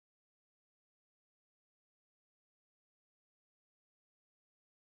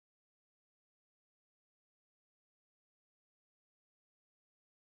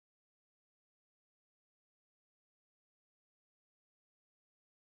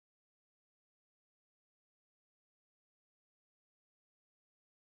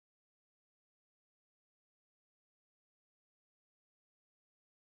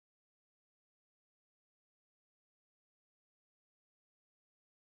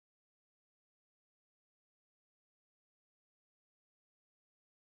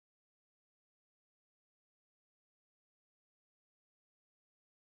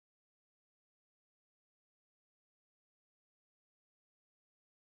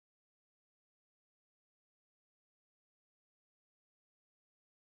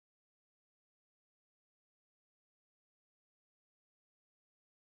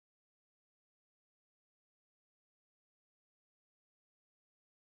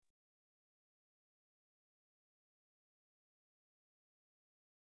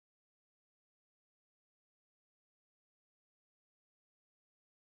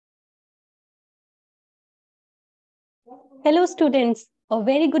Hello students, a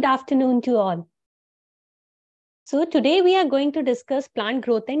very good afternoon to all. So today we are going to discuss plant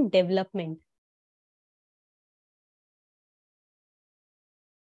growth and development.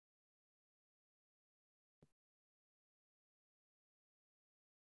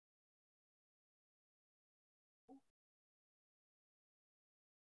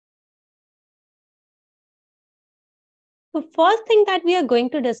 The first thing that we are going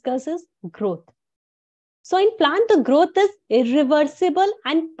to discuss is growth. So in plant, the growth is irreversible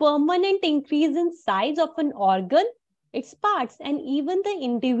and permanent increase in size of an organ, its parts, and even the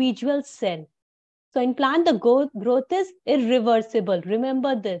individual cell. So in plant, the growth is irreversible.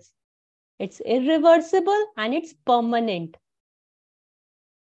 Remember this. It's irreversible and it's permanent.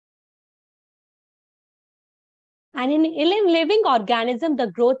 And in living organism,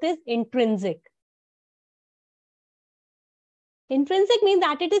 the growth is intrinsic. Intrinsic means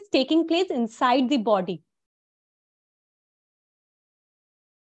that it is taking place inside the body.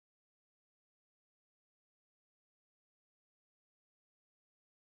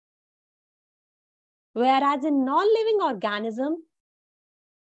 Whereas in non-living organism,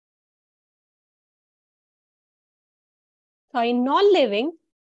 in non-living,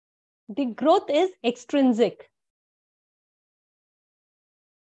 the growth is extrinsic.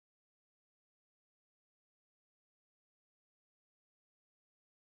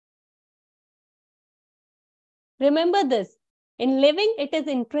 Remember this. In living, it is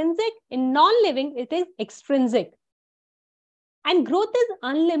intrinsic. In non-living, it is extrinsic. And growth is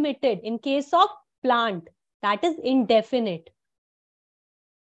unlimited in case of plant. That is indefinite.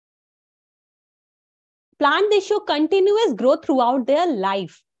 Plant, they show continuous growth throughout their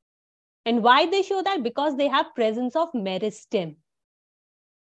life. And why they show that? Because they have presence of meristem.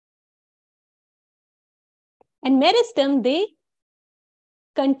 And meristem, they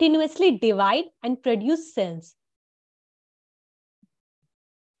continuously divide and produce cells.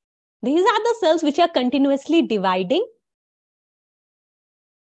 These are the cells which are continuously dividing.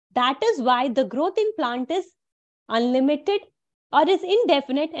 That is why the growth in plant is unlimited or is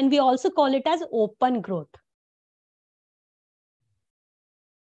indefinite, and we also call it as open growth.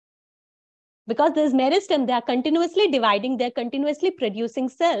 Because there's meristem, they are continuously dividing, they're continuously producing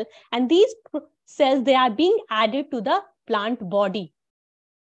cells, and these cells, they are being added to the plant body.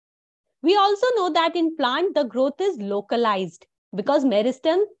 We also know that in plant, the growth is localized because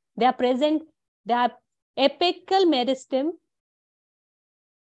meristem, they are present, they are apical meristem,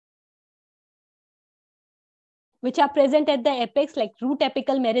 which are present at the apex, like root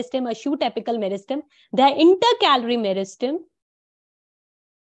apical meristem or shoot apical meristem. They are intercalary meristem.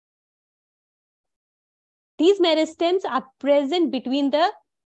 These meristems are present between the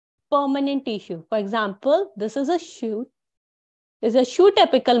permanent tissue. For example, this is a shoot. This is a shoot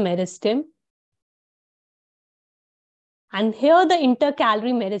apical meristem. And here the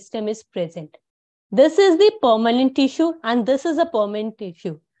intercalary meristem is present. This is the permanent tissue and this is a permanent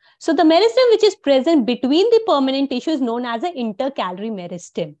tissue. So the meristem which is present between the permanent tissue is known as an intercalary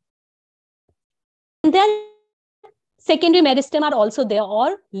meristem. And then secondary meristem are also there,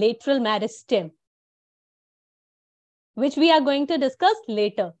 or lateral meristem, which we are going to discuss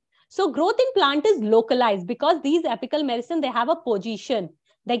later. So growth in plant is localized because these apical meristem, they have a position.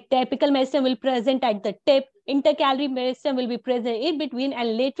 Like the apical meristem will present at the tip, intercalary meristem will be present in between,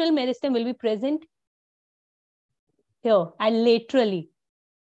 and lateral meristem will be present here and laterally.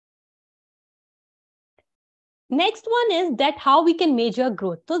 Next one is that how we can measure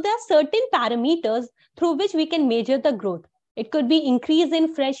growth. So there are certain parameters through which we can measure the growth. It could be increase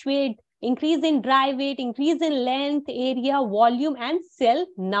in fresh weight, increase in dry weight, increase in length, area, volume, and cell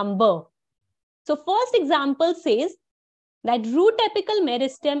number. So first example says that root apical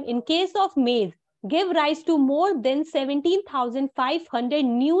meristem in case of maize give rise to more than 17,500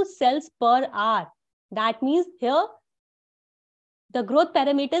 new cells per hour. That means here the growth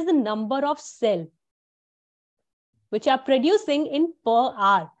parameter is the number of cells which are producing in per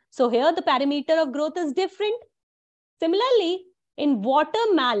hour. So here the parameter of growth is different. Similarly, in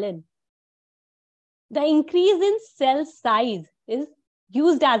watermelon, the increase in cell size is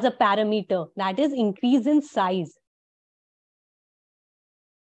used as a parameter, that is increase in size.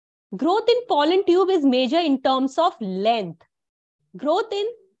 Growth in pollen tube is measured in terms of length. Growth in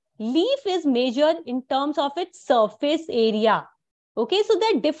leaf is measured in terms of its surface area. Okay, so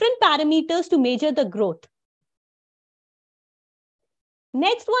there are different parameters to measure the growth.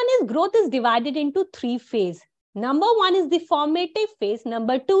 Next one is growth is divided into three phases. Number one is the formative phase.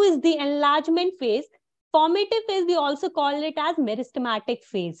 Number two is the enlargement phase. Formative phase, we also call it as meristematic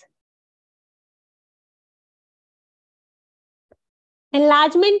phase.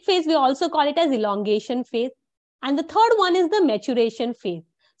 Enlargement phase, we also call it as elongation phase. And the third one is the maturation phase.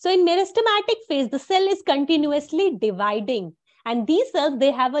 So in meristematic phase, the cell is continuously dividing. And these cells,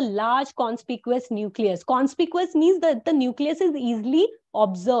 they have a large conspicuous nucleus. Conspicuous means that the nucleus is easily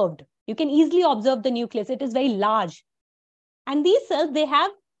observed. You can easily observe the nucleus. It is very large. And these cells, they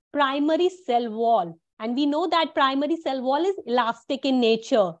have primary cell wall. And we know that primary cell wall is elastic in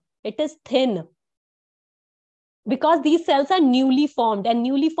nature. It is thin. Because these cells are newly formed, and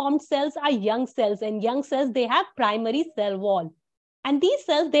newly formed cells are young cells, and young cells, they have primary cell wall. And these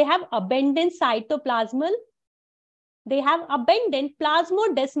cells, they have abundant cytoplasmal, they have abundant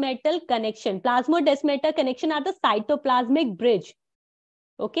plasmodesmatal connection. Plasmodesmatal connection are the cytoplasmic bridge.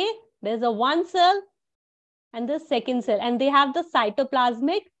 Okay, there's a one cell and the second cell, and they have the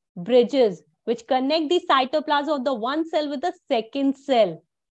cytoplasmic bridges which connect the cytoplasm of the one cell with the second cell.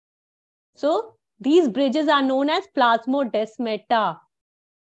 So these bridges are known as plasmodesmata.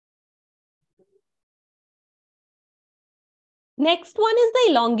 Next one is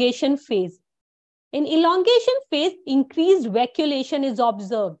the elongation phase. In elongation phase, increased vacuolation is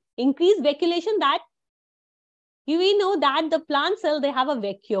observed. Increased vacuolation, that we know that the plant cell, they have a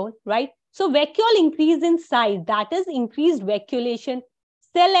vacuole, right? So vacuole increase in size, that is increased vacuolation.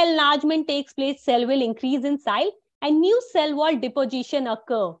 Cell enlargement takes place, cell will increase in size, and new cell wall deposition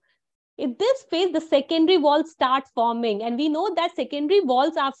occur. In this phase, the secondary walls start forming, and we know that secondary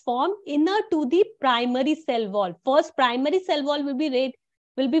walls are formed inner to the primary cell wall. First, primary cell wall will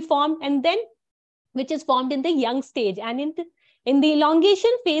be formed, and then which is formed in the young stage. And in the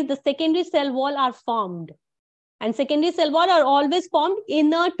elongation phase, the secondary cell wall are formed. And secondary cell wall are always formed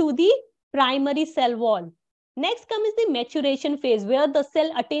inner to the primary cell wall. Next comes the maturation phase, where the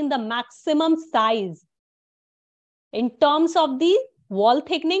cell attain the maximum size in terms of the wall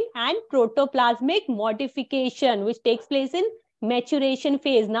thickening and protoplasmic modification, which takes place in maturation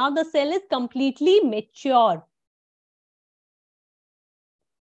phase. Now the cell is completely mature.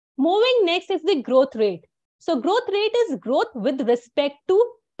 Moving next is the growth rate. So growth rate is growth with respect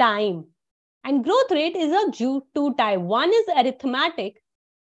to time. And growth rate is a two type. One is arithmetic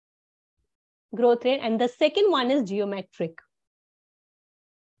growth rate, and the second one is geometric.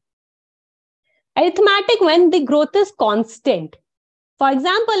 Arithmetic, when the growth is constant. For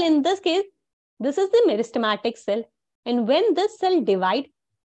example, in this case, this is the meristematic cell. And when this cell divides,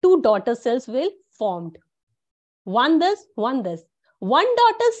 two daughter cells will formed. One this, one this. One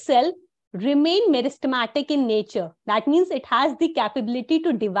daughter cell remain meristematic in nature. That means it has the capability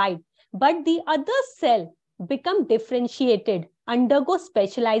to divide. But the other cell become differentiated, undergo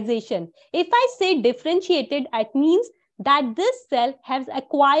specialization. If I say differentiated, it means that this cell has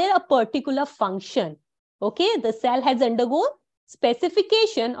acquired a particular function. Okay, the cell has undergone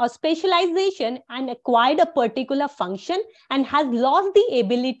specification or specialization and acquired a particular function and has lost the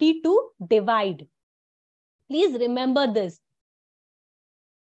ability to divide. Please remember this.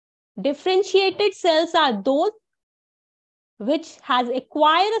 Differentiated cells are those which has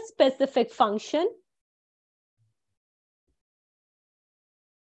acquired a specific function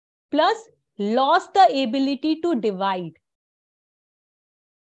plus lost the ability to divide.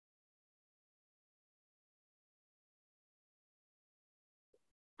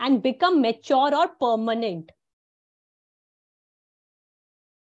 And become mature or permanent.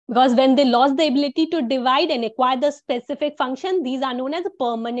 Because when they lost the ability to divide and acquire the specific function, these are known as a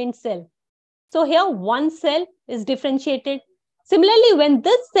permanent cell. So here one cell is differentiated. Similarly, when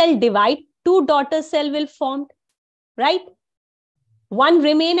this cell divides, two daughter cell will form, right? One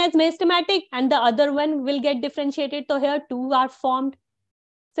remain as meristematic and the other one will get differentiated. So here two are formed.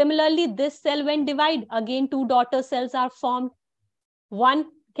 Similarly, this cell when divide, again two daughter cells are formed. One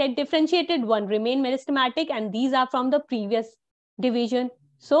get differentiated, one remain meristematic, and these are from the previous division.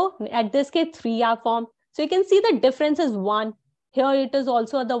 So at this case, three are formed. So you can see the difference is one. Here it is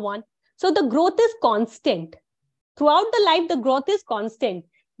also the one. So the growth is constant. Throughout the life, the growth is constant.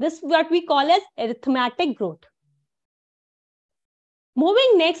 This is what we call as arithmetic growth.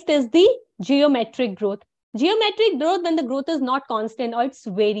 Moving next is the geometric growth. Geometric growth, when the growth is not constant or it's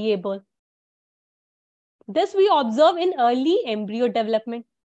variable. This we observe in early embryo development.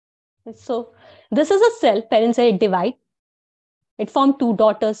 So this is a cell, parent cell, it divide. It formed two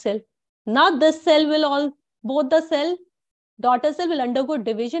daughter cell. Now this cell will both the cell, daughter cell will undergo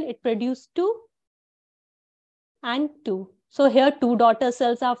division. It produce 2 and 2. So here 2 daughter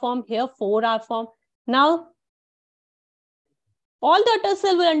cells are formed. Here 4 are formed. Now all daughter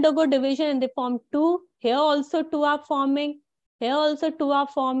cell will undergo division and they form 2. Here also 2 are forming. Here also 2 are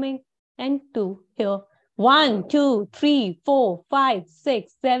forming. And 2 here. 1, 2, 3, 4, 5,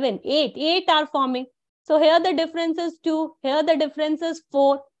 6, 7, 8. 8 are forming. So here the difference is 2. Here the difference is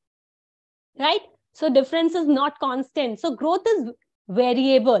 4. Right? So difference is not constant. So growth is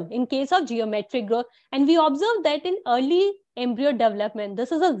variable in case of geometric growth. And we observe that in early embryo development,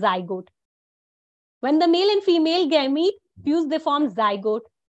 this is a zygote. When the male and female gamete fuse, they form zygote.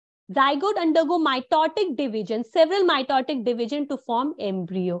 Zygote undergo mitotic division, several mitotic division to form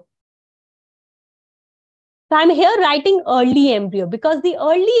embryo. So I'm here writing early embryo because the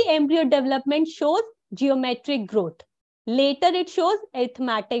early embryo development shows geometric growth. Later it shows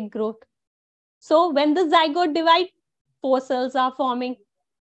arithmetic growth. So when the zygote divide, 4 cells are forming.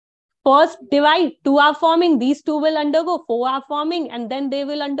 First divide, 2 are forming, these 2 will undergo, 4 are forming, and then they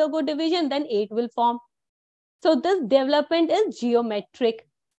will undergo division, then 8 will form. So this development is geometric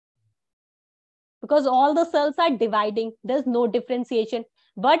because all the cells are dividing. There's no differentiation.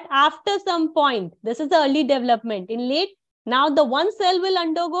 But after some point, this is the early development. In late, now the one cell will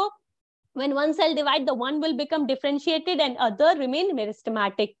undergo, when one cell divide, the one will become differentiated and other remain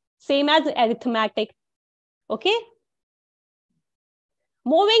meristematic, same as arithmetic. Okay.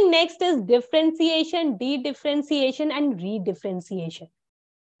 Moving next is differentiation, dedifferentiation, and redifferentiation.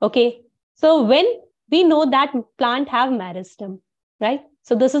 Okay. So when we know that plant have meristem, right?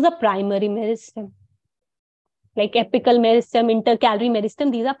 So this is a primary meristem. Like apical meristem, intercalary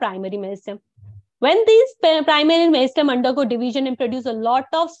meristem, these are primary meristem. When these primary meristem undergo division and produce a lot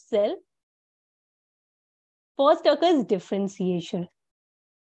of cell, first occurs differentiation.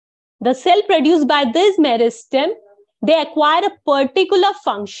 The cell produced by this meristem, they acquire a particular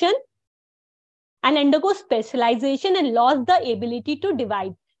function and undergo specialization and lost the ability to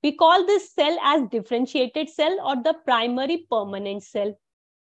divide. We call this cell as differentiated cell or the primary permanent cell.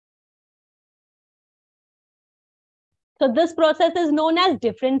 So this process is known as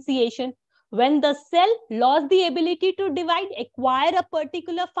differentiation. When the cell lost the ability to divide, acquire a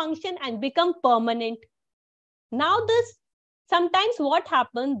particular function and become permanent. Now this, sometimes what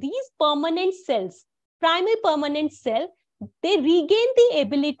happens, these permanent cells, primary permanent cell, they regain the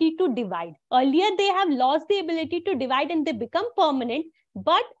ability to divide. Earlier, they have lost the ability to divide and they become permanent.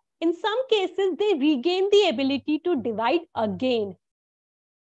 But in some cases, they regain the ability to divide again.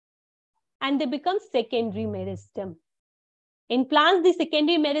 And they become secondary meristem. In plants, the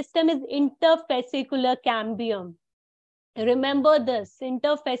secondary meristem is interfascicular cambium. Remember this,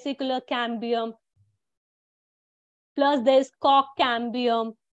 interfascicular cambium. Plus there's cork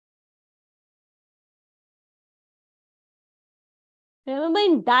cambium. Remember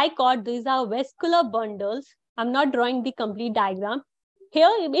in dicot, these are vascular bundles. I'm not drawing the complete diagram. Here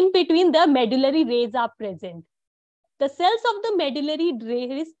in between the medullary rays are present. The cells of the medullary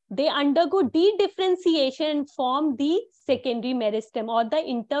rays, they undergo dedifferentiation and form the secondary meristem or the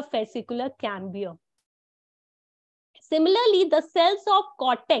interfascicular cambium. Similarly, the cells of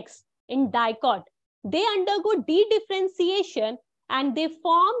cortex in dicot, they undergo dedifferentiation and they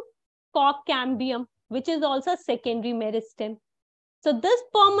form cork cambium, which is also secondary meristem. So this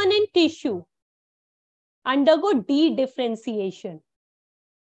permanent tissue undergo dedifferentiation.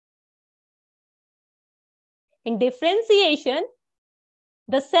 In differentiation,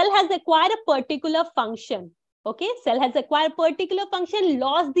 the cell has acquired a particular function. Okay, cell has acquired a particular function,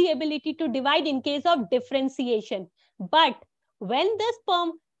 lost the ability to divide in case of differentiation. But when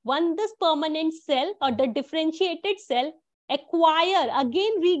this permanent cell or the differentiated cell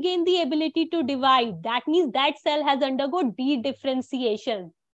again regain the ability to divide, that means that cell has undergo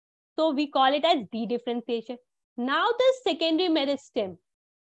dedifferentiation. So we call it as dedifferentiation. Now this secondary meristem,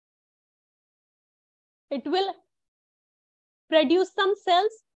 it will produce some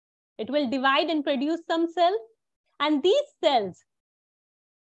cells, it will divide and produce some cells, and these cells,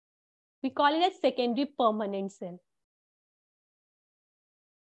 we call it as secondary permanent cell.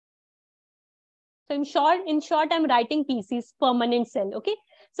 So in short, I'm writing PCs, permanent cell, okay?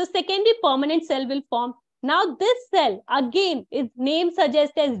 So secondary permanent cell will form. Now this cell, again, its name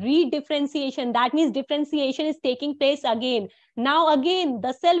suggests as redifferentiation. That means differentiation is taking place again. Now again,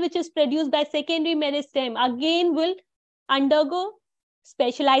 the cell which is produced by secondary meristem, again will undergo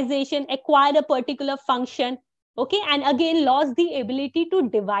specialization, acquire a particular function, okay? And again, lost the ability to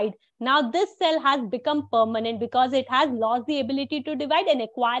divide. Now this cell has become permanent because it has lost the ability to divide and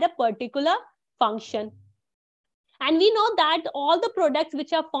acquire a particular function. And we know that all the products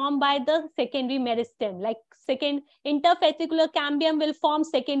which are formed by the secondary meristem, like interfascicular cambium will form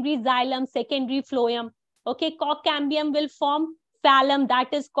secondary xylem, secondary phloem. Okay, cork cambium will form phallem,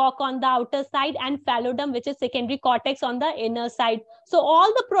 that is cork on the outer side, and phallodum, which is secondary cortex on the inner side. So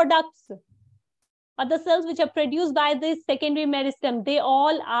all the products or the cells which are produced by this secondary meristem, they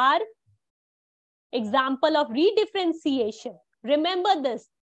all are example of redifferentiation. Remember this.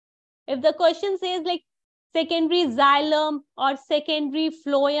 If the question says like secondary xylem or secondary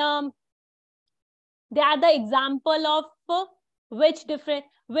phloem, They are the example of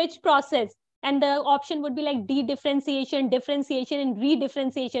which process, and the option would be like de-differentiation, differentiation, and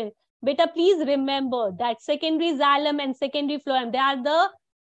redifferentiation. Beta, please remember that secondary xylem and secondary phloem, they are the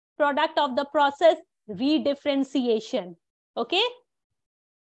product of the process redifferentiation. Okay,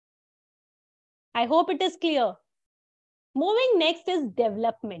 I hope it is clear. Moving next is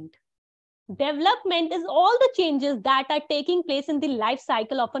development. Development is all the changes that are taking place in the life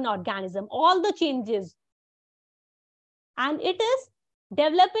cycle of an organism, all the changes. And it is,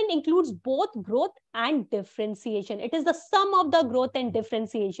 development includes both growth and differentiation. It is the sum of the growth and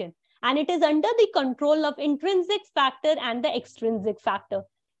differentiation. And it is under the control of intrinsic factor and the extrinsic factor.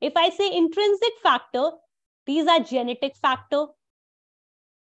 If I say intrinsic factor, these are genetic factor.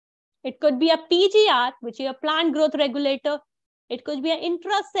 It could be a PGR, which is a plant growth regulator. It could be an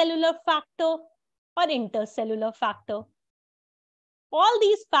intracellular factor or intercellular factor. All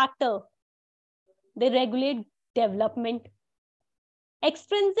these factors, they regulate development.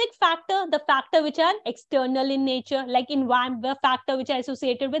 Extrinsic factor, the factor which are external in nature, like environment, factor which are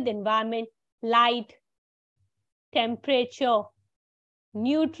associated with environment, light, temperature,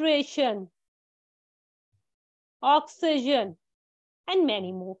 nutrition, oxygen, and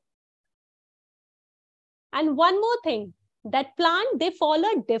many more. And one more thing, that plant, they follow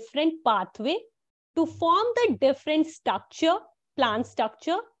a different pathway to form the different structure, plant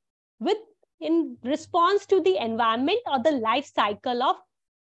structure, in response to the environment or the life cycle of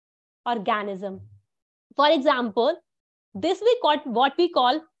organism. For example, this we got what we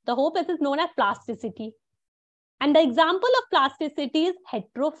call, the whole process is known as plasticity. And the example of plasticity is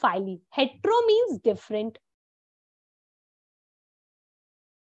heterophyly. Hetero means different.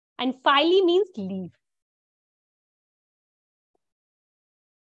 And phyly means leaf.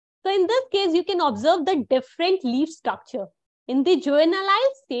 So in this case, you can observe the different leaf structure. In the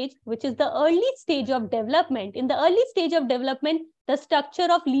juvenile stage, which is the early stage of development, in the early stage of development, the structure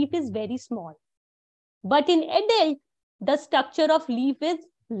of leaf is very small. But in adult, the structure of leaf is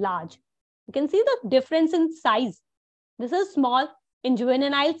large. You can see the difference in size. This is small in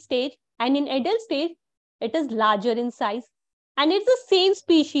juvenile stage, and in adult stage, it is larger in size. And it's the same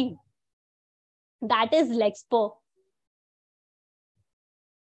species, that is Larkspur.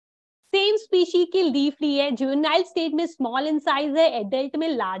 Same species की leaf ली है, juvenile stage में small in size है, adult में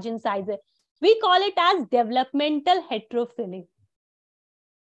large in size है. We call it as developmental heterophylly.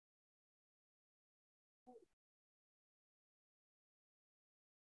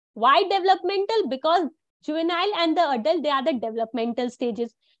 Why developmental? Because juvenile and the adult, they are the developmental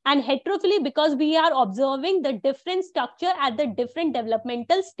stages. And heterophily, because we are observing the different structure at the different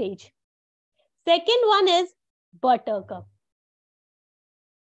developmental stage. Second one is buttercup.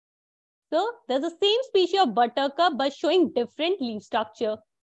 So there's the same species of buttercup, but showing different leaf structure.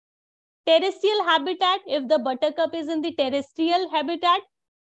 Terrestrial habitat, if the buttercup is in the terrestrial habitat,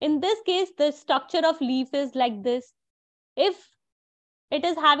 in this case, the structure of leaf is like this. If it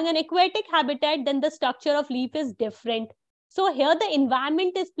is having an aquatic habitat, then the structure of leaf is different. So here the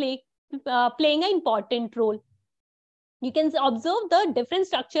environment is playing an important role. You can observe the different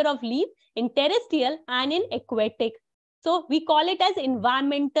structure of leaf in terrestrial and in aquatic. So we call it as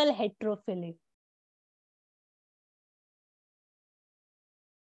environmental heterophily.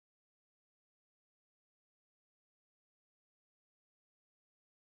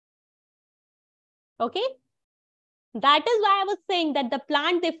 Okay? That is why I was saying that the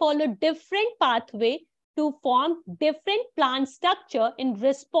plant, they follow different pathway to form different plant structure in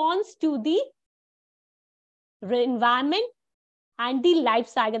response to the environment and the life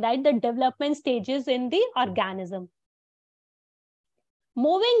cycle, that the development stages in the organism.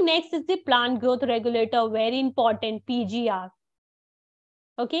 Moving next is the plant growth regulator, very important, PGR.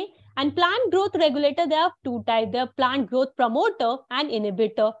 Okay, and plant growth regulator, there are two types. There are plant growth promoter and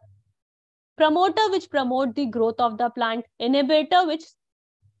inhibitor. Promoter, which promote the growth of the plant. Inhibitor, which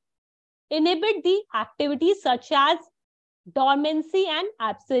inhibit the activities such as dormancy and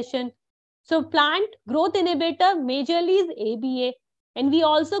abscission. So plant growth inhibitor majorly is ABA, and we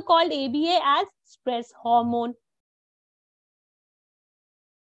also called ABA as stress hormone.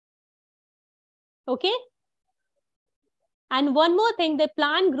 Okay. And one more thing, the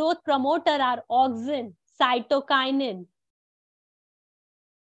plant growth promoter are auxin, cytokinin,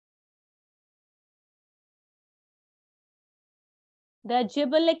 the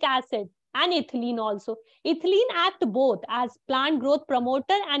gibberellic acid, and ethylene also. Ethylene act both as plant growth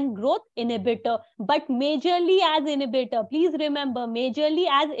promoter and growth inhibitor, but majorly as inhibitor. Please remember, majorly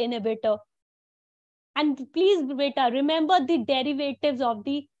as inhibitor. And please, beta, remember the derivatives of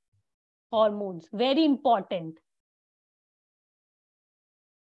the hormones. Very important.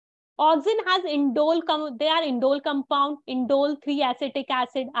 Oxen has indole, they are indole compound, indole 3-acetic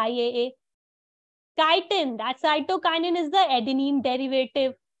acid, IAA. Chitin, that cytokinin is the adenine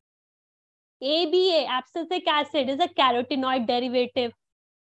derivative. ABA, abscisic acid, is a carotenoid derivative.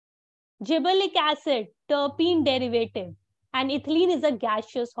 Gibberellic acid, terpene derivative. And ethylene is a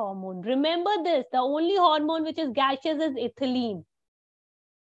gaseous hormone. Remember this, the only hormone which is gaseous is ethylene.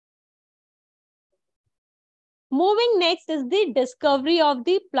 Moving next is the discovery of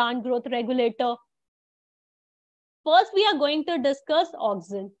the plant growth regulator. First, we are going to discuss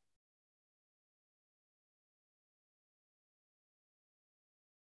auxin.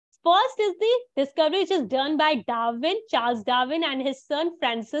 First is the discovery which is done by Darwin, Charles Darwin, and his son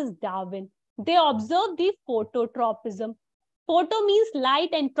Francis Darwin. They observed the phototropism. Photo means light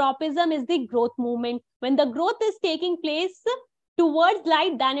and tropism is the growth movement. When the growth is taking place towards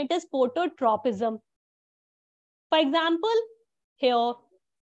light, then it is phototropism. For example, here,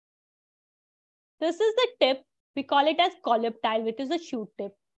 this is the tip. We call it as coleoptile, which is a shoot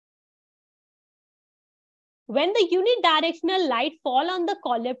tip. When the unidirectional light fall on the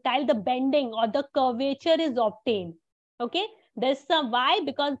coleoptile, the bending or the curvature is obtained. Okay, there's some why,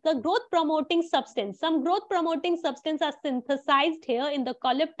 because the growth promoting substance, some growth promoting substance are synthesized here in the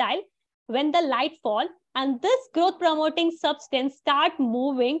coleoptile when the light fall, and this growth promoting substance start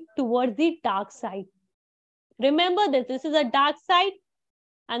moving towards the dark side. Remember this, this is a dark side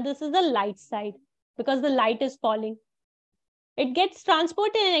and this is a light side because the light is falling. It gets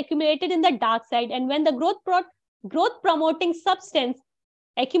transported and accumulated in the dark side, and when the growth promoting substance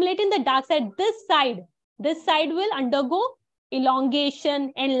accumulate in the dark side, this side will undergo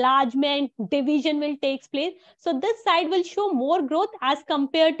elongation, enlargement, division will take place. So this side will show more growth as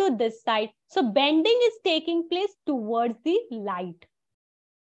compared to this side. So bending is taking place towards the light.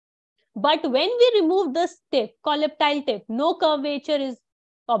 But when we remove this tip, coleoptile tip, no curvature is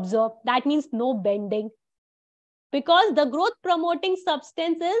observed. That means no bending, because the growth promoting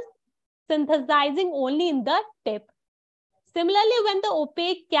substance is synthesizing only in the tip. Similarly, when the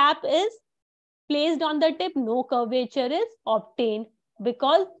opaque cap is placed on the tip, no curvature is obtained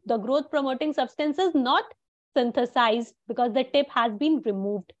because the growth promoting substance is not synthesized because the tip has been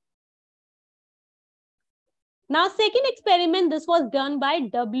removed. Now, second experiment, this was done by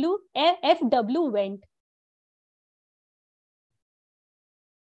F.W. Wendt.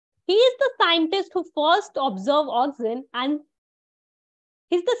 He is the scientist who first observed auxin, and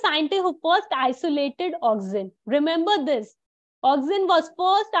he's the scientist who first isolated auxin. Remember this, auxin was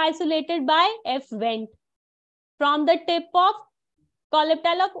first isolated by F. Wendt from the tip of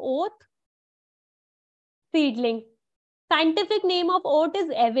coleoptile of oat seedling. Scientific name of oat is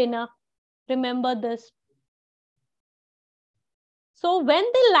Avena. Remember this. So when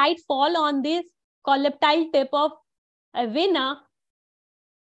the light fall on this coleoptile tip of Avena,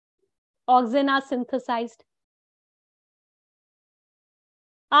 auxin are synthesized.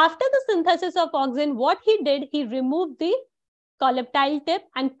 After the synthesis of auxin, what he did, he removed the coleoptile tip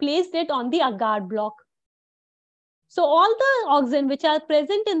and placed it on the agar block. So all the auxin which are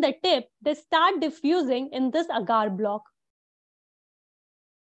present in the tip, they start diffusing in this agar block.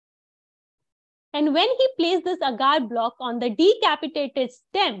 And when he placed this agar block on the decapitated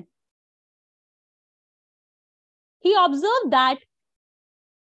stem, he observed that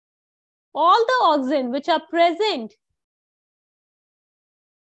all the auxin which are present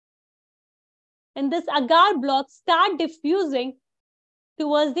in this agar block start diffusing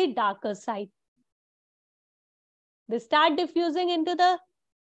towards the darker side. They start diffusing into the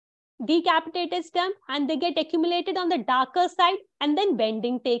decapitated stem and they get accumulated on the darker side, and then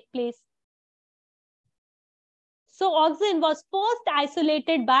bending takes place. So auxin was first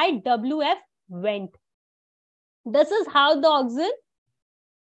isolated by W.F. Wendt. This is how the auxin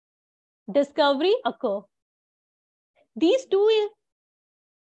discovery occur. These two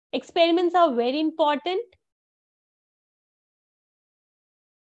experiments are very important.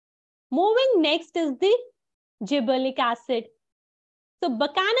 Moving next is the gibberellic acid. So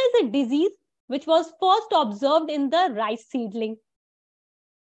Bacana is a disease which was first observed in the rice seedling.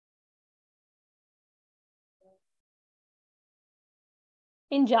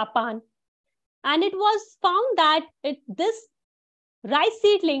 In Japan. And it was found that this rice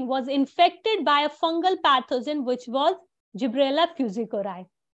seedling was infected by a fungal pathogen which was Gibberella fusicorae.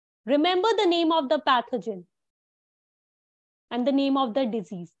 Remember the name of the pathogen and the name of the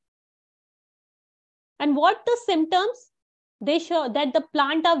disease. And what the symptoms? They show that the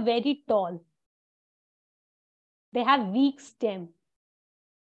plant are very tall. They have weak stem.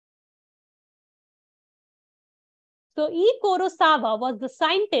 So E. Kurosawa was the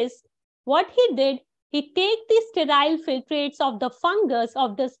scientist. What he did, he take the sterile filtrates of the fungus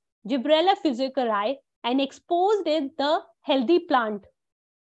of this Gibberella fusariae, and exposed the healthy plant.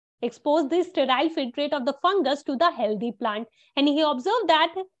 Exposed the sterile filtrate of the fungus to the healthy plant. And he observed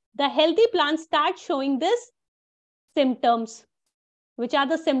that the healthy plant starts showing this symptoms, which are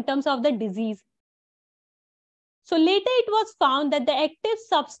the symptoms of the disease. So later it was found that the active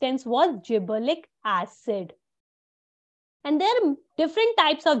substance was gibberellic acid. And there are different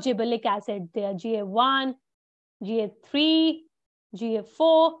types of gibberellic acid. There are GA1, GA3,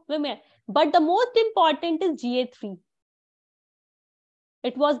 GA4, but the most important is GA3.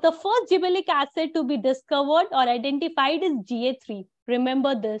 It was the first gibberellic acid to be discovered or identified as GA3.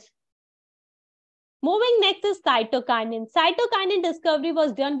 Remember this. Moving next is cytokinin. Cytokinin discovery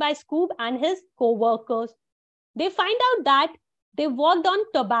was done by Scoob and his co-workers. They find out that they worked on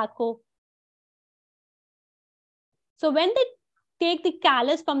tobacco. So when they take the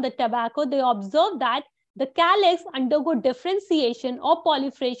callus from the tobacco, they observe that the calyx undergo differentiation or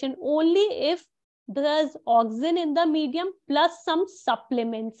proliferation only if there's oxygen in the medium plus some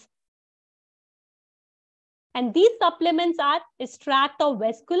supplements. And these supplements are extract of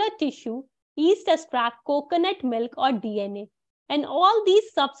vascular tissue, yeast extract, coconut milk, or DNA. And all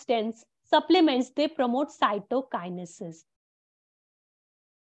these supplements, they promote cytokinesis.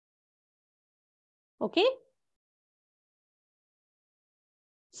 Okay?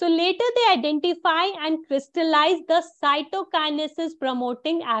 So later they identify and crystallize the cytokinesis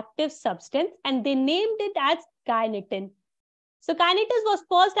promoting active substance, and they named it as kinetin. So kinetin was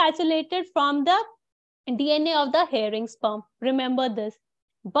first isolated from the DNA of the herring sperm. Remember this.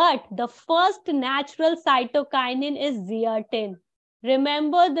 But the first natural cytokinin is zeatin.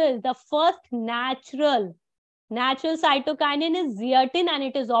 Remember this. The first natural cytokinin is zeatin, and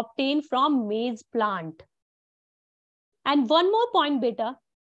it is obtained from maize plant. And one more point, beta.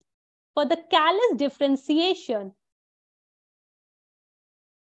 For the callus differentiation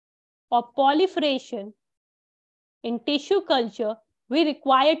or proliferation in tissue culture, we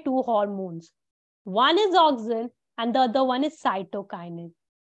require two hormones. One is auxin and the other one is cytokinin.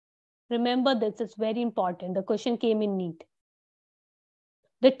 Remember this, it's very important. The question came in NEET.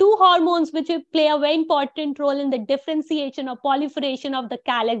 The two hormones which play a very important role in the differentiation or proliferation of the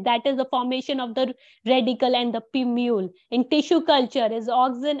calyx, that is the formation of the radicle and the pimule in tissue culture, is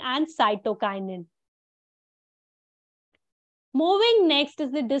auxin and cytokinin. Moving next is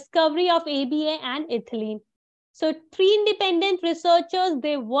the discovery of ABA and ethylene. So 3 independent researchers,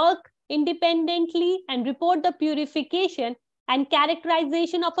 they work independently and report the purification and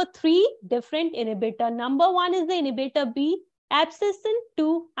characterization of 3 different inhibitor. Number 1 is the inhibitor B, abscessin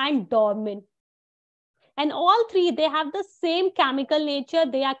 2, and dormin. And all 3, they have the same chemical nature.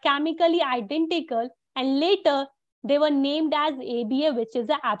 They are chemically identical, and later they were named as ABA, which is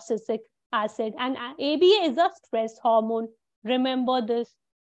the abscisic acid. And ABA is a stress hormone. Remember this.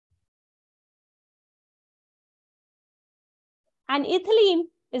 And ethylene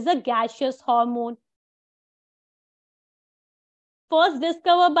is a gaseous hormone. First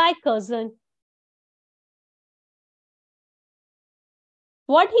discovered by Curzon.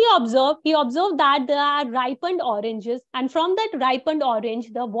 What he observed that there are ripened oranges, and from that ripened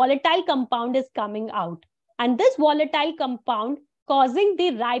orange, the volatile compound is coming out. And this volatile compound causing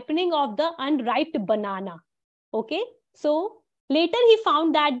the ripening of the unripe banana. Okay, so later he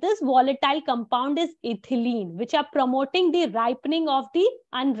found that this volatile compound is ethylene, which are promoting the ripening of the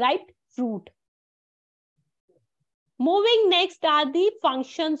unripe fruit. Moving next are the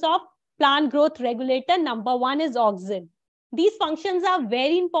functions of plant growth regulator. Number 1 is auxin. These functions are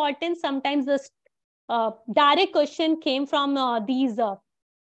very important. Sometimes the direct question came from the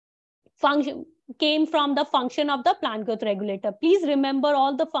function of the plant growth regulator. Please remember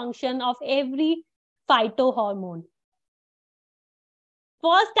all the function of every phytohormone.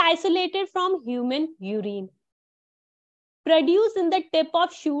 First, isolated from human urine. Produced in the tip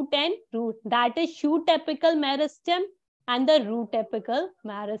of shoot and root. That is shoot apical meristem and the root apical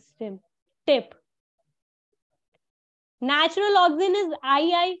meristem. Tip. Natural auxin is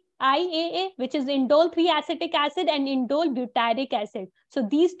IAA, which is indole 3-acetic acid and indole butyric acid. So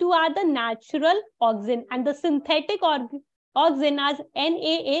these two are the natural auxin, and the synthetic auxin is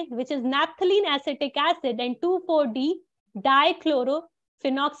NAA, which is naphthalene acetic acid, and 2,4-D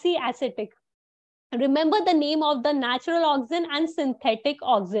dichlorophenoxyacetic. Remember the name of the natural auxin and synthetic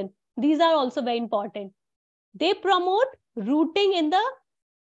auxin. These are also very important. They promote rooting in the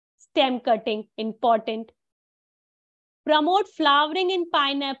stem cutting. Important. Promote flowering in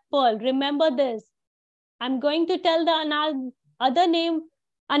pineapple. Remember this. I'm going to tell the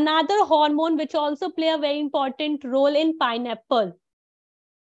another hormone which also play a very important role in pineapple.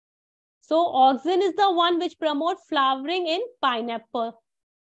 So auxin is the one which promotes flowering in pineapple.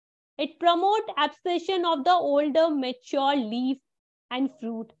 It promotes abscission of the older mature leaf and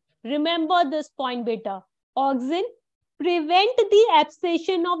fruit. Remember this point, beta. Auxin prevent the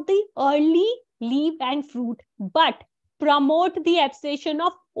abscission of the early leaf and fruit, but promote the abscission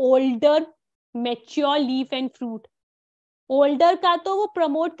of older mature leaf and fruit. Older का तो वो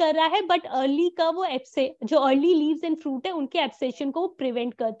promote कर रहा है, but early का वो जो early leaves and fruit है उनके एब्सेशन को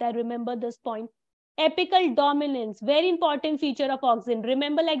प्रिवेंट करता है. Remember this point. Apical dominance, very important feature of auxin.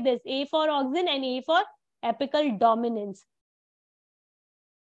 Remember like this, A for auxin and A for apical dominance.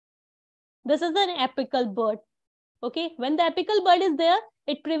 This is an apical bud. Okay, when the apical bud is there,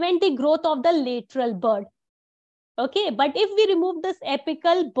 it prevents the growth of the lateral bud. Okay, but if we remove this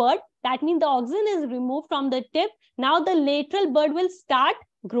apical bud, that means the auxin is removed from the tip. Now the lateral bud will start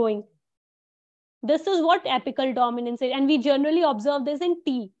growing. This is what apical dominance is. And we generally observe this in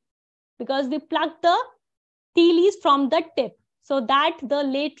tea, because we pluck the tea leaves from the tip so that the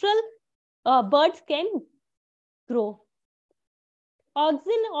lateral buds can grow.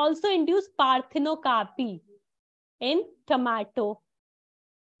 Auxin also induce parthenocarpy in tomato.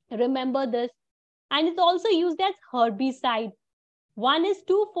 Remember this. And it's also used as herbicide. One is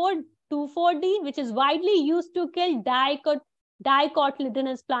 2,4-D, which is widely used to kill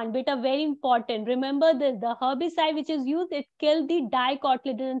dicotyledonous plant. Beta, very important. Remember this, the herbicide which is used, it kills the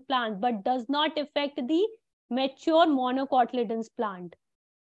dicotyledonous plant, but does not affect the mature monocotyledonous plant.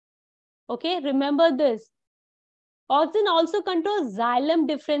 Okay, remember this. Auxin also controls xylem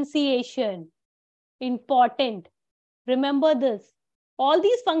differentiation. Important. Remember this. All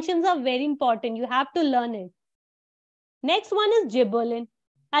these functions are very important. You have to learn it. Next one is gibberellin.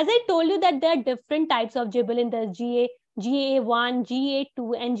 As I told you that there are different types of gibberellin. There's GA1,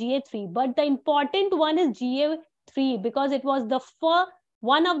 GA2, and GA3. But the important one is GA3 because it was the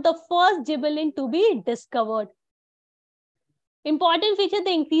one of the first gibberellin to be discovered. Important feature,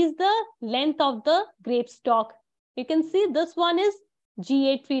 they increase the length of the grape stalk. You can see this one is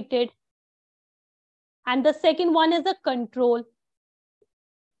GA treated. And the second one is a control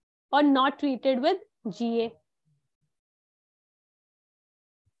or not treated with GA.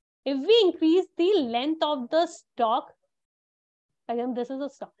 If we increase the length of the stalk, again this is a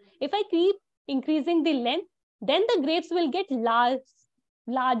stalk. If I keep increasing the length, then the grapes will get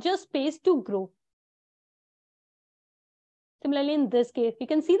larger space to grow. Similarly, in this case, you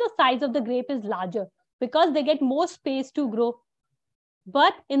can see the size of the grape is larger because they get more space to grow.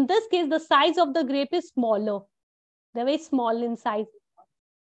 But in this case, the size of the grape is smaller. They're very small in size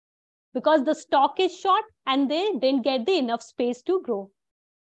because the stalk is short and they didn't get the enough space to grow.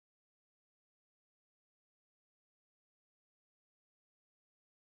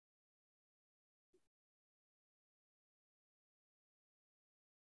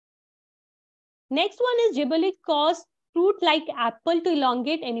 Next one is gibberellin cause fruit like apple to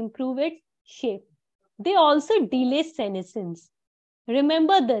elongate and improve its shape. They also delay senescence.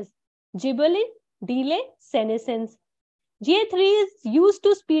 Remember this, gibberellin delay senescence. GA3 is used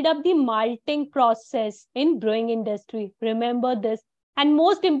to speed up the malting process in brewing industry. Remember this. And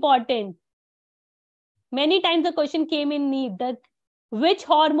most important, many times the question came in need that which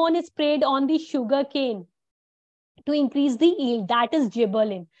hormone is sprayed on the sugar cane to increase the yield? That is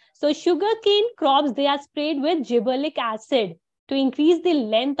gibberellin. So sugarcane crops, they are sprayed with gibberellic acid to increase the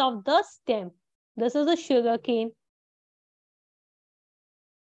length of the stem. This is a sugarcane.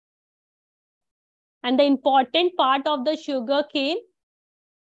 And the important part of the sugarcane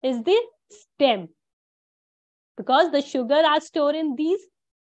is the stem, because the sugar are stored in these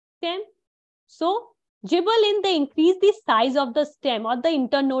stem. So gibberellin, they increase the size of the stem or the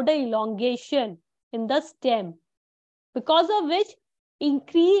internodal elongation in the stem, because of which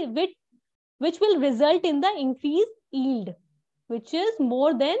will result in the increased yield, which is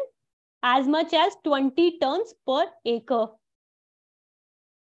more than as much as 20 tons per acre.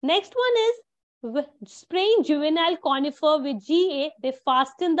 Next one is spraying juvenile conifer with GA. They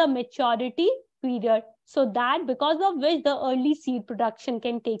fasten the maturity period, so that because of which the early seed production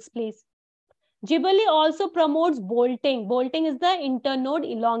can take place. Gibberellin also promotes bolting. Bolting is the internode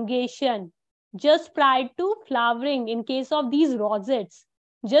elongation just prior to flowering. In case of these rosettes,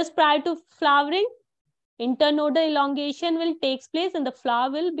 just prior to flowering, internodal elongation will take place and the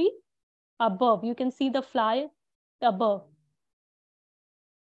flower will be above. You can see the flower above.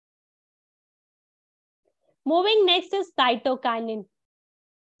 Moving next is cytokinin.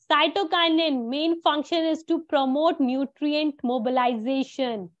 Cytokinin main function is to promote nutrient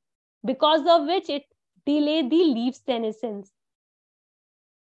mobilization, because of which it delay the leaf senescence.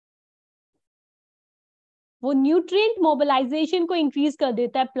 वो nutrient mobilisation को increase कर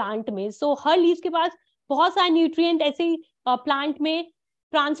देता है plant में. सो हर leaves के पास बहुत सारे nutrient ऐसे प्लांट में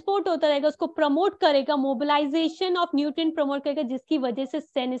ट्रांसपोर्ट होता रहेगा, उसको प्रमोट करेगा, मोबिलाइजेशन ऑफ न्यूट्रिएंट प्रमोट करेगा, जिसकी वजह से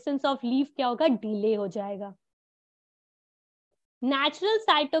सेनेसेंस ऑफ लीफ क्या होगा, डिले हो जाएगा. Natural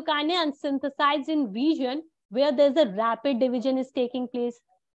cytokine are synthesized in region where there's a rapid division is taking place.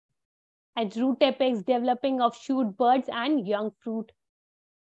 At root apex, developing of shoot buds and young fruit.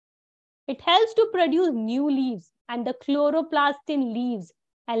 It helps to produce new leaves and the chloroplast in leaves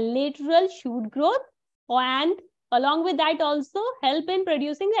and lateral shoot growth, and along with that also help in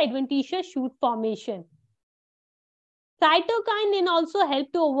producing the adventitious shoot formation. Cytokine also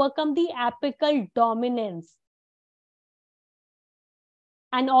help to overcome the apical dominance.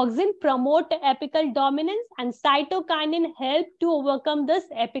 And auxin promote apical dominance and cytokinin help to overcome this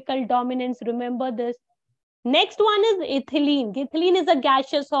apical dominance. Remember this. Next one is ethylene. Ethylene is a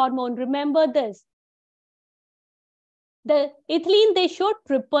gaseous hormone. Remember this. The ethylene, they show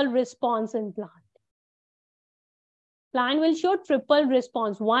triple response in plant. Plant will show triple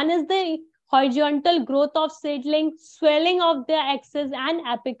response. One is the horizontal growth of seedling, swelling of the axis, and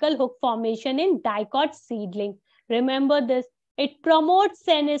apical hook formation in dicot seedling. Remember this. It promotes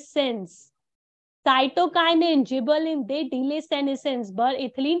senescence. Cytokine and gibberellin, they delay senescence, but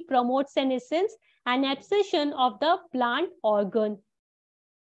ethylene promotes senescence and abscission of the plant organ.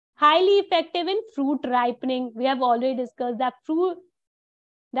 Highly effective in fruit ripening. We have already discussed that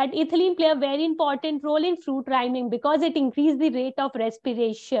ethylene play a very important role in fruit ripening because it increases the rate of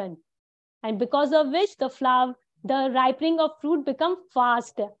respiration, and because of which the ripening of fruit become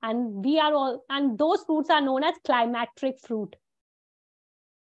fast, and those fruits are known as climacteric fruit.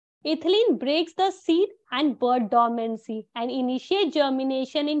 Ethylene breaks the seed and bud dormancy and initiates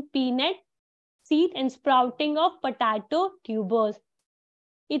germination in peanut seed and sprouting of potato tubers.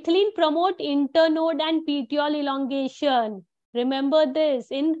 Ethylene promotes internode and petiole elongation. Remember this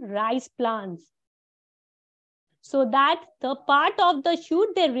in rice plants, so that the part of the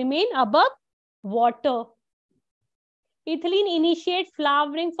shoot they remain above water. Ethylene initiates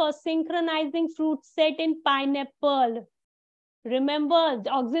flowering for synchronizing fruit set in pineapple. Remember,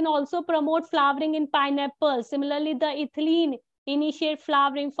 auxin also promote flowering in pineapple. Similarly, the ethylene initiate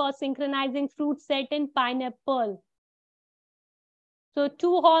flowering for synchronizing fruit set in pineapple. So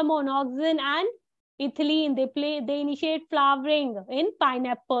two hormone, auxin and ethylene, they initiate flowering in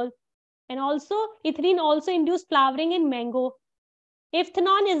pineapple. And also ethylene also induce flowering in mango.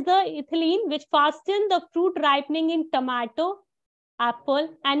 Ephthalon is the ethylene which fastens the fruit ripening in tomato, apple,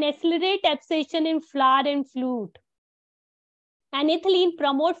 and accelerate abscission in flower and fruit. And ethylene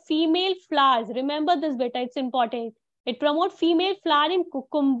promotes female flowers. Remember this beta, it's important. It promotes female flower in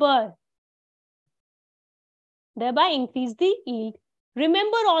cucumber, thereby increase the yield.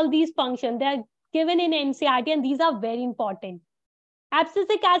 Remember all these functions. They are given in NCERT and these are very important.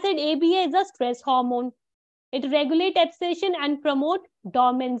 Abscisic acid, ABA, is a stress hormone. It regulates abscission and promote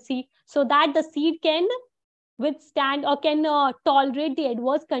dormancy so that the seed can withstand or can tolerate the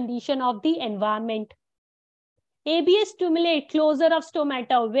adverse condition of the environment. ABA stimulates closure of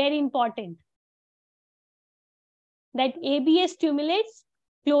stomata, very important. That ABA stimulates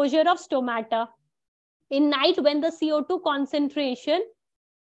closure of stomata. In night, when the CO2 concentration,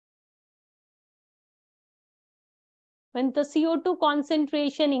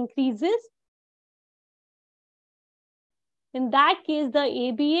 increases, in that case, the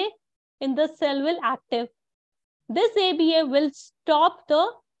ABA in the cell will active. This ABA will stop the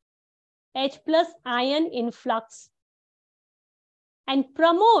H+ ion influx and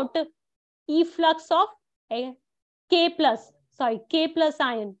promote efflux of K+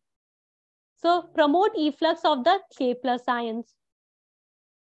 ion. So promote efflux of the K+ ions.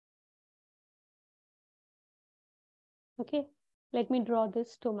 Okay, let me draw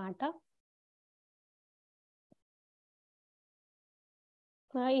this stomata.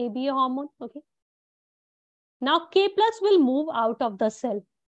 ABA hormone, okay. Now K+ will move out of the cell.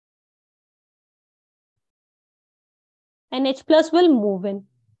 And H+ will move in.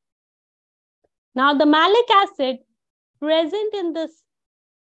 Now the malic acid present in the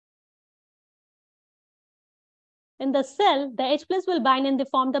cell, the H+ will bind and they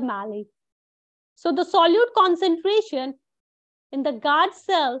form the malic. So the solute concentration in the guard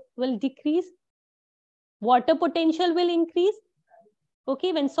cell will decrease. Water potential will increase.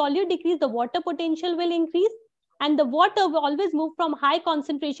 Okay, when solute decrease, the water potential will increase. And the water will always move from high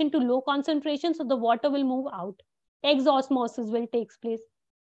concentration to low concentration. So the water will move out. Exosmosis will take place.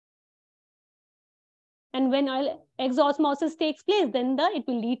 And when exosmosis takes place, then it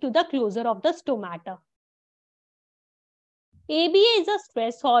will lead to the closure of the stomata. ABA is a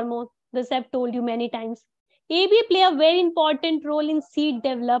stress hormone. This I've told you many times. ABA play a very important role in seed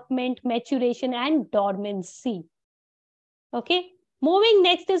development, maturation, and dormancy. Okay. Moving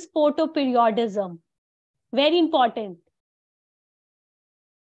next is photoperiodism. Very important.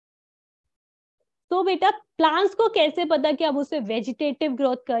 तो बेटा plants को कैसे पता कि अब उसे vegetative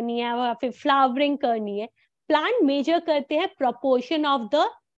growth करनी है या फिर फ्लावरिंग करनी है? प्लांट मेजर करते हैं proportion of the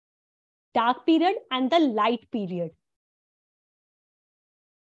dark period and the light period.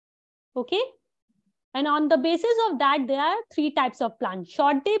 Okay, and on the basis of that there are three types of plant: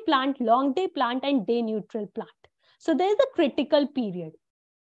 short day plant, long day plant, and day neutral plant. So there is a critical period.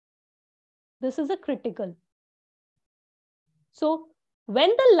 This is a critical. So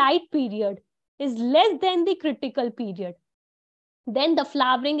when the light period is less than the critical period, then the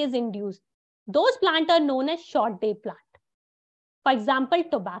flowering is induced. Those plants are known as short day plant. For example,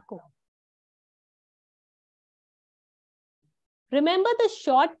 tobacco. Remember the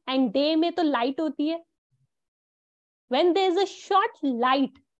short and day में तो light होती है. When there is a short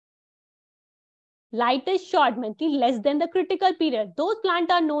light is short, meaning less than the critical period. Those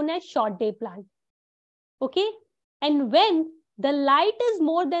plants are known as short day plant. Okay, and when the light is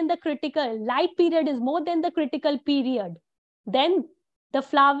more than the critical, light period is more than the critical period, then the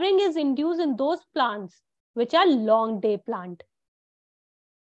flowering is induced in those plants which are long day plant.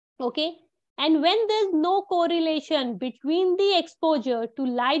 Okay, and when there's no correlation between the exposure to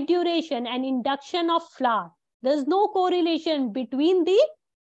light duration and induction of flower, there's no correlation between the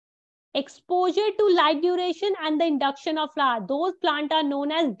exposure to light duration and the induction of flower, those plants are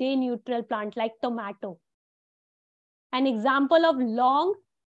known as day neutral plant, like tomato. An example of long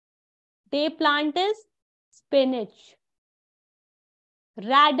day plant is spinach,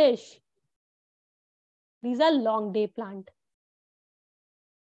 radish. These are long day plant.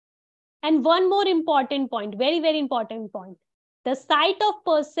 And one more important point, very, very important point. The site of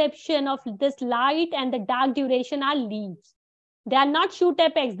perception of this light and the dark duration are leaves. They are not shoot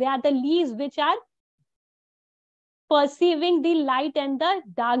apex. They are the leaves which are perceiving the light and the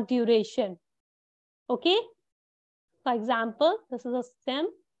dark duration. Okay. For example, this is a stem,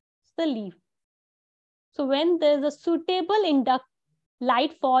 it's the leaf. So when there's a suitable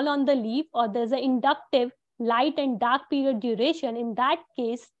light fall on the leaf, or there's an inductive light and dark period duration, in that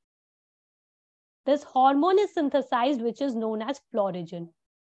case, this hormone is synthesized, which is known as florigen.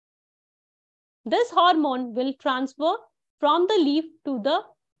 This hormone will transfer from the leaf to the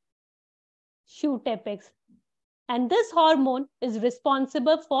shoot apex. And this hormone is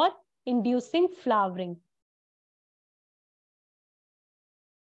responsible for inducing flowering.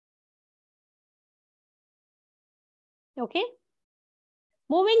 Okay.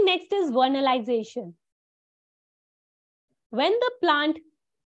 Moving next is vernalization. When the plant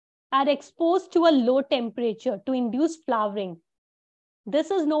are exposed to a low temperature to induce flowering,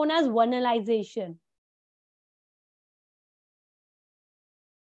 this is known as vernalization.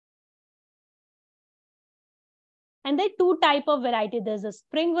 And there are two types of variety. There's a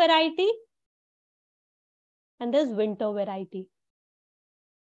spring variety and there's winter variety.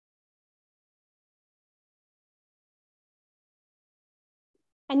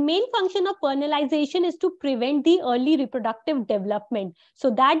 And main function of vernalization is to prevent the early reproductive development so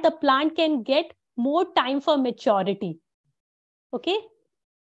that the plant can get more time for maturity. Okay.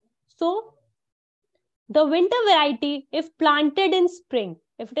 So the winter variety, if planted in spring,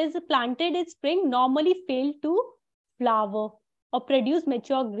 if it is planted in spring, normally fail to flower or produce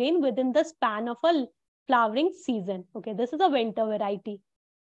mature grain within the span of a flowering season. Okay, this is a winter variety.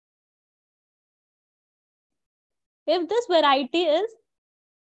 If this variety is,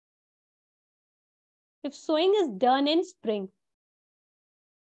 if sowing is done in spring,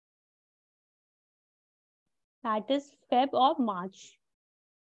 that is Feb or March,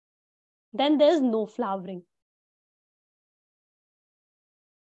 then there is no flowering.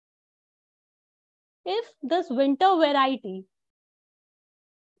 If this winter variety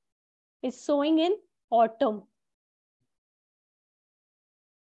is sowing in autumn,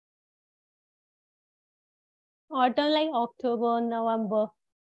 like October, November,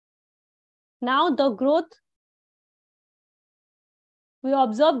 now the growth, we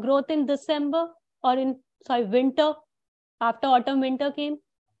observe growth in December or in, winter, after autumn, winter came.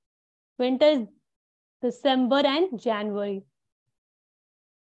 Winter is December and January.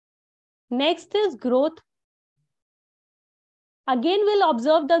 Next is growth. Again, we'll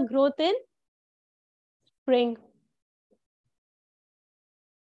observe the growth in spring.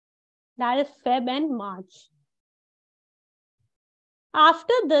 That is Feb and March.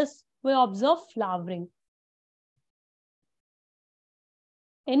 After this, we observe flowering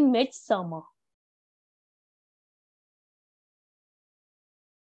in midsummer.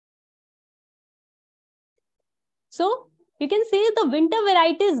 So you can say the winter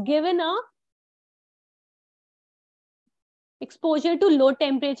variety is given a exposure to low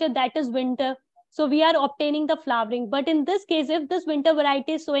temperature, that is winter. So we are obtaining the flowering. But in this case, if this winter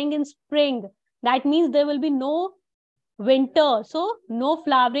variety is sowing in spring, that means there will be no winter. So no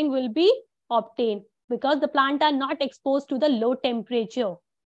flowering will be obtained because the plant are not exposed to the low temperature.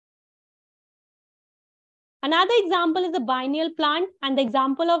 Another example is a biennial plant, and the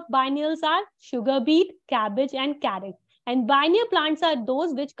example of biennials are sugar beet, cabbage, and carrot. And biennial plants are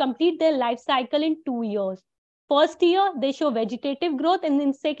those which complete their life cycle in 2 years. First year, they show vegetative growth, and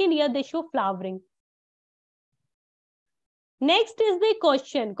in second year, they show flowering. Next is the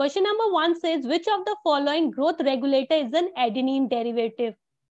question. Question number 1 says, which of the following growth regulator is an adenine derivative?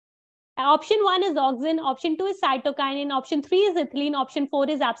 Option 1 is auxin, option 2 is cytokinin, option 3 is ethylene, option 4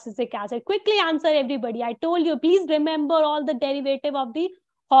 is abscisic acid. Quickly answer, everybody. I told you, please remember all the derivative of the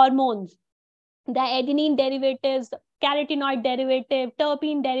hormones. The adenine derivatives, carotenoid derivative,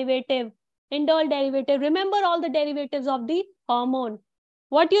 terpene derivative, indole derivative. Remember all the derivatives of the hormone.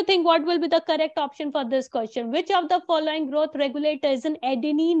 What do you think? What will be the correct option for this question? Which of the following growth regulator is an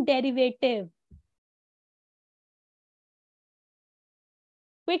adenine derivative?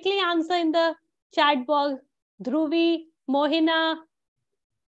 Quickly answer in the chat box. Dhruvi, Mohina.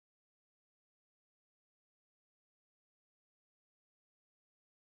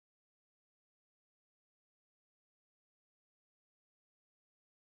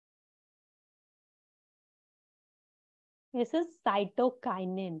 This is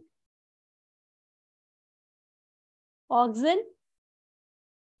cytokinin. Auxin,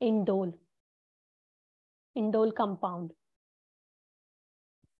 indole. Indole compound.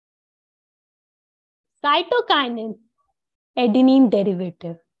 Cytokinin, adenine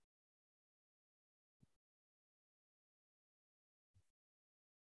derivative.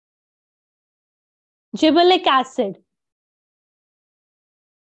 Gibberellic acid,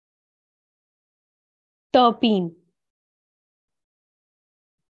 terpene.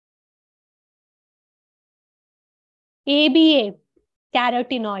 ABA,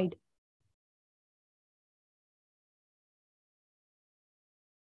 carotenoid.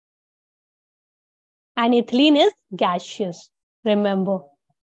 And ethylene is gaseous. Remember.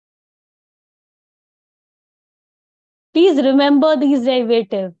 Please remember these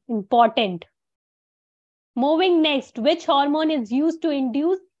derivatives. Important. Moving next, which hormone is used to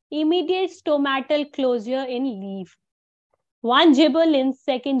induce immediate stomatal closure in leaf? 1 gibberellin,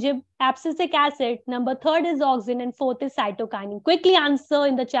 second abscisic acid, number third is auxin, and fourth is cytokinin. Quickly answer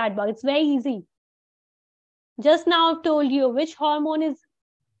in the chat box. It's very easy. Just now I've told you which hormone is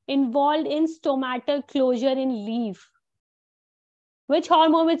involved in stomatal closure in leaf. Which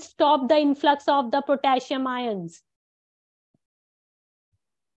hormone will stop the influx of the potassium ions?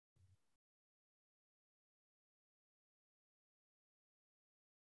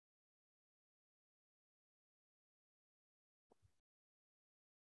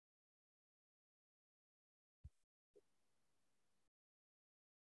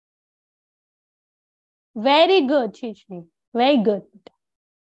 Very good, Chichni. Very good.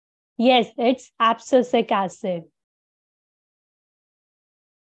 Yes, it's abscisic acid.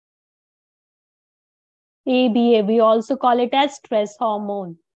 ABA, we also call it as stress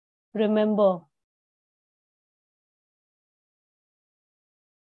hormone. Remember.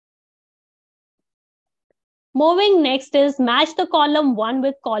 Moving next is match the column 1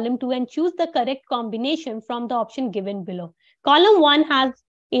 with column 2 and choose the correct combination from the option given below. Column 1 has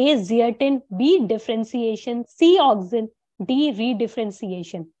A, zeatin, B, differentiation, C, auxin, D,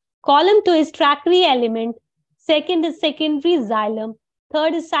 redifferentiation. Column 2 is tertiary element, second is secondary xylem,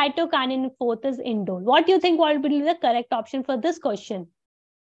 third is cytokinin, and fourth is indole. What do you think will be the correct option for this question?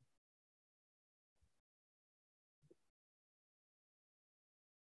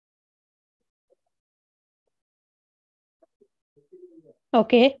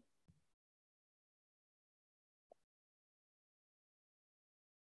 Okay.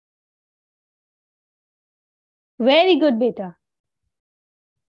 Very good, beta.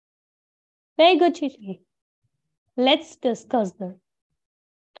 Very good, Chichi. Let's discuss this.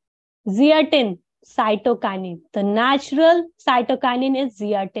 Zeatin, cytokinin. The natural cytokinin is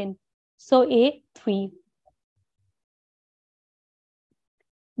zeatin. So A3.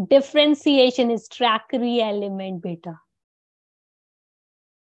 Differentiation is tertiary element, beta.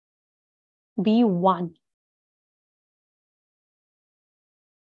 B1.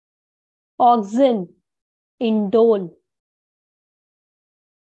 Auxin, indole.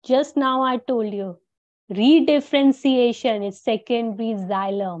 Just now I told you. Redifferentiation is secondary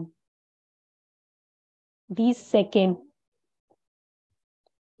xylem. D second.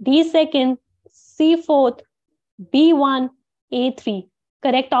 D second, C fourth, B1, A3.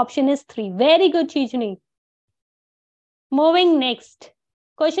 Correct option is 3. Very good, Chijni. Moving next.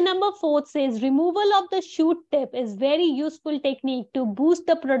 Question number 4 says removal of the shoot tip is very useful technique to boost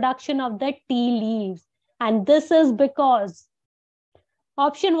the production of the tea leaves. And this is because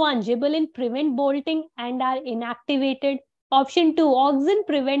option 1, gibberellin prevent bolting and are inactivated. Option 2, auxin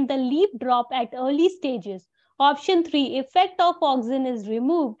prevent the leaf drop at early stages. Option 3, effect of auxin is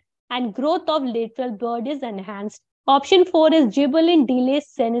removed and growth of lateral bud is enhanced. Option 4 is gibberellin delays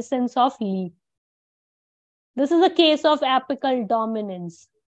senescence of leaf. This is a case of apical dominance.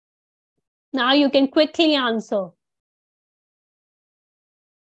 Now you can quickly answer.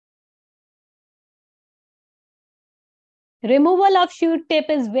 Removal of shoot tip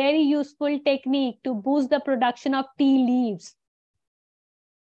is very useful technique to boost the production of tea leaves.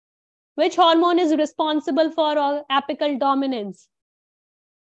 Which hormone is responsible for apical dominance?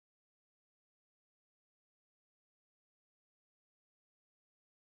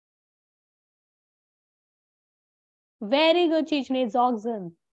 Very good, Chichne, it's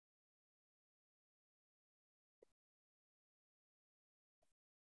auxin.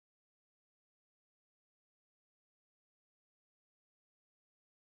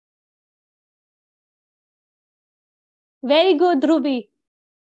 Very good, Dhruvi.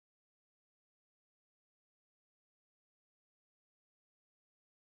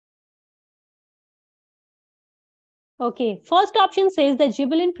 Okay, first option says that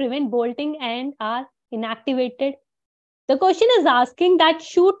gibberellin prevent bolting and are inactivated. The question is asking that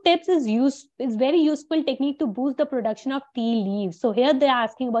shoot tips is very useful technique to boost the production of tea leaves. So here they're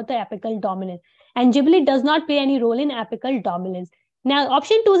asking about the apical dominance. And gibberellin does not play any role in apical dominance. Now,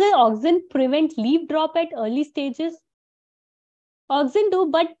 option 2 says auxin prevent leaf drop at early stages. Auxin do,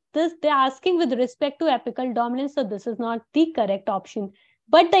 but this they're asking with respect to apical dominance, so this is not the correct option.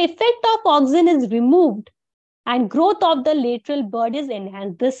 But the effect of auxin is removed and growth of the lateral bud is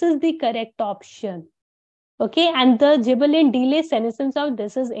enhanced. This is the correct option. Okay, and the gibberellin delay senescence of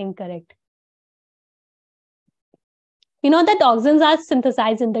this is incorrect. You know that auxins are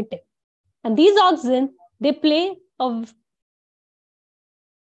synthesized in the tip. And these auxins, they play a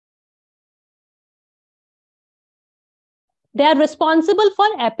they are responsible for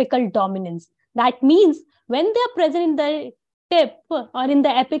apical dominance. That means when they are present in the tip or in the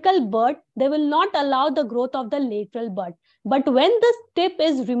apical bud, they will not allow the growth of the lateral bud. But when the tip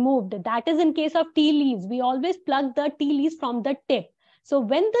is removed, that is in case of tea leaves, we always pluck the tea leaves from the tip. So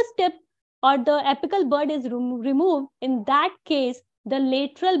when the tip or the apical bud is removed, in that case, the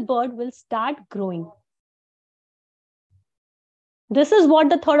lateral bud will start growing. This is what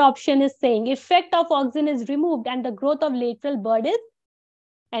the third option is saying. Effect of auxin is removed and the growth of lateral bud is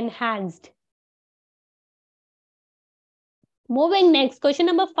enhanced. Moving next, question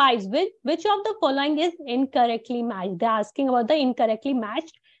number 5. Which of the following is incorrectly matched? They're asking about the incorrectly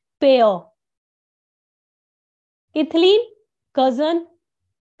matched pair. Ethylene, cousin,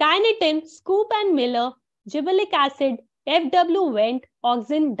 kinetin, Scoop and Miller, gibberellic acid, FW Wendt,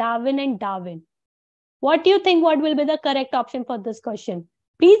 auxin, Darwin and Darwin. What do you think? What will be the correct option for this question?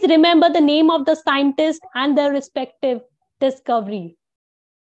 Please remember the name of the scientist and their respective discovery.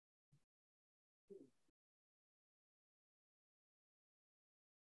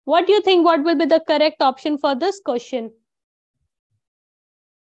 What do you think? What will be the correct option for this question?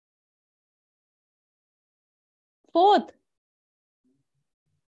 Fourth.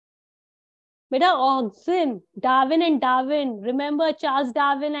 Beta, auxin, Darwin and Darwin. Remember Charles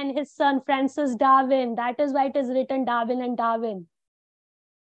Darwin and his son Francis Darwin. That is why it is written Darwin and Darwin.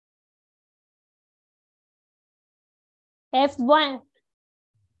 F1.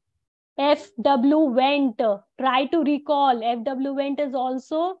 FW Wendt. Try to recall. FW Wendt is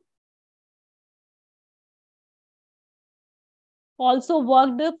also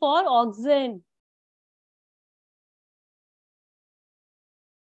worked for auxin.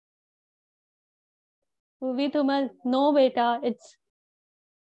 No, beta. It's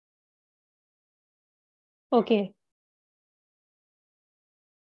okay.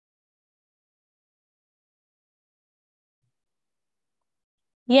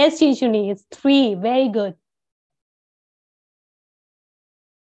 Yes, Chichuni, it's 3. Very good.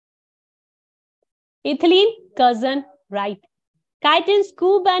 Ethylene, cousin, right. Chitin,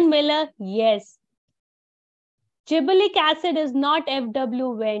 Scoop and Miller, yes. Gibberellic acid is not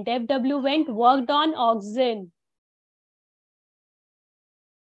FW Wendt. FW Wendt worked on auxin.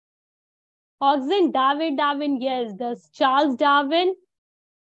 Auxin, Darwin, yes. There's Charles Darwin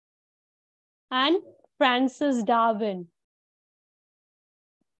and Francis Darwin.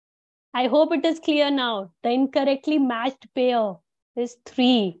 I hope it is clear now. The incorrectly matched pair is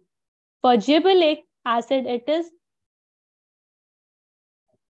 3. For gibberellic acid, it is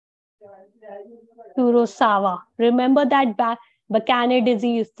Kurosawa. Remember that Bakane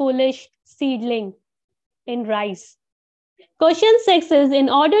disease, foolish seedling in rice. Question 6 is, in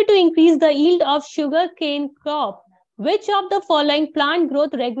order to increase the yield of sugarcane crop, which of the following plant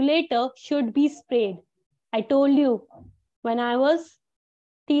growth regulator should be sprayed? I told you when I was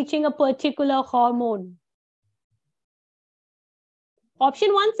teaching a particular hormone.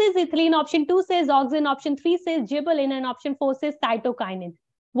 Option 1 says ethylene, option 2 says auxin, option 3 says gibberellin, and option 4 says cytokinin.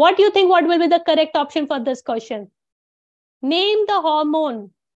 What do you think what will be the correct option for this question? Name the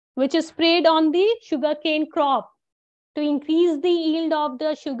hormone which is sprayed on the sugarcane crop to increase the yield of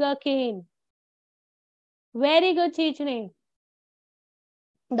the sugarcane. Very good, Chichne.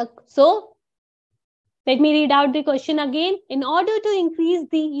 So, let me read out the question again. In order to increase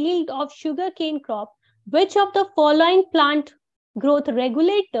the yield of sugarcane crop, which of the following plant growth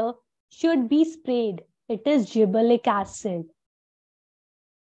regulator should be sprayed? It is gibberellic acid.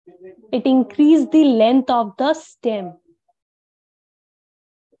 It increases the length of the stem.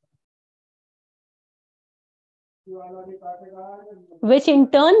 Which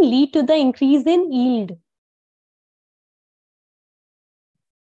in turn lead to the increase in yield.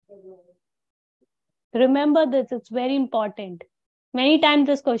 Remember this, it's very important. Many times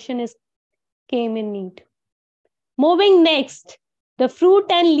this question came in NEET. Moving next, the fruit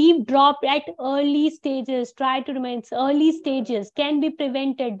and leaf drop at early stages, try to remember early stages, can be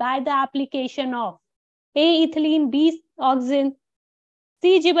prevented by the application of A. ethylene, B. auxin,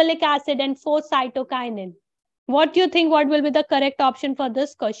 C. gibberellic acid, and 4. cytokinin. What do you think what will be the correct option for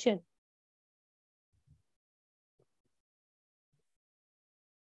this question?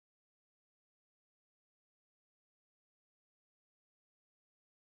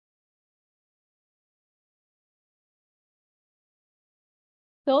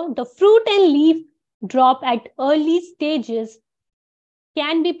 So the fruit and leaf drop at early stages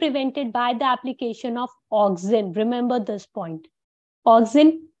can be prevented by the application of auxin. Remember this point.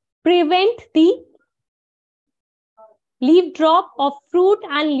 Auxin prevent the leaf drop of fruit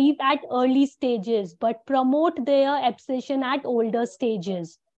and leaf at early stages, but promote their abscission at older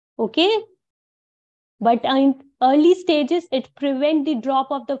stages. Okay? But in early stages, it prevents the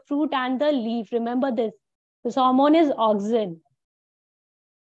drop of the fruit and the leaf. Remember this. This hormone is auxin.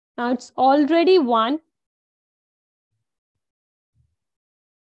 Now it's already 1.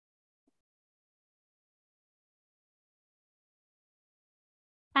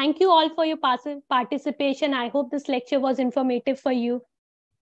 Thank you all for your participation. I hope this lecture was informative for you.